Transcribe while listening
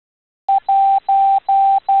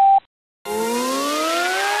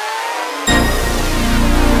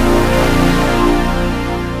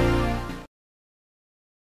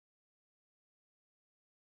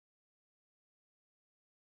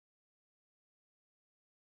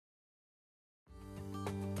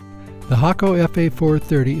The Hakko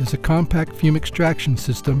FA-430 is a compact fume extraction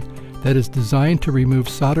system that is designed to remove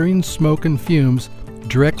soldering, smoke, and fumes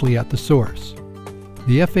directly at the source.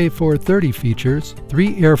 The FA-430 features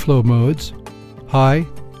 3 airflow modes: high,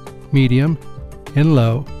 medium, and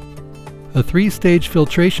low, a 3-stage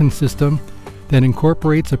filtration system that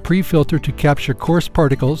incorporates a pre-filter to capture coarse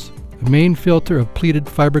particles, a main filter of pleated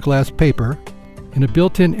fiberglass paper, and a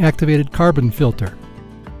built-in activated carbon filter.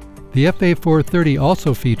 The FA-430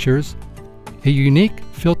 also features a unique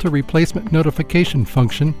filter replacement notification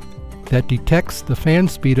function that detects the fan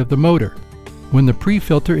speed of the motor. When the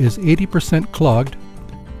pre-filter is 80% clogged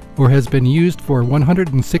or has been used for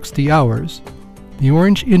 160 hours, the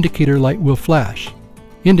orange indicator light will flash,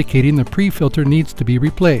 indicating the pre-filter needs to be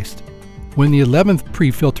replaced. When the 11th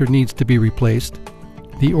pre-filter needs to be replaced,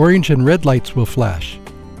 the orange and red lights will flash,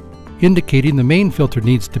 indicating the main filter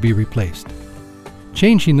needs to be replaced.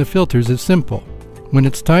 Changing the filters is simple. When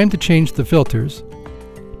it's time to change the filters,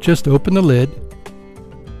 just open the lid,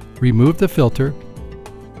 remove the filter,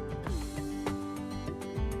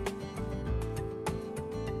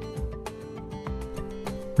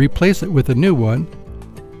 replace it with a new one,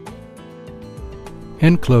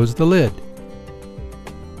 and close the lid.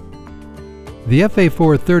 The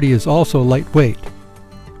FA-430 is also lightweight,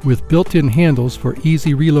 with built-in handles for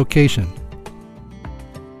easy relocation.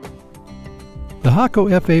 The Hakko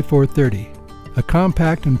FA-430, a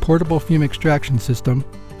compact and portable fume extraction system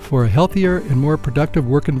for a healthier and more productive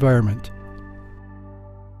work environment.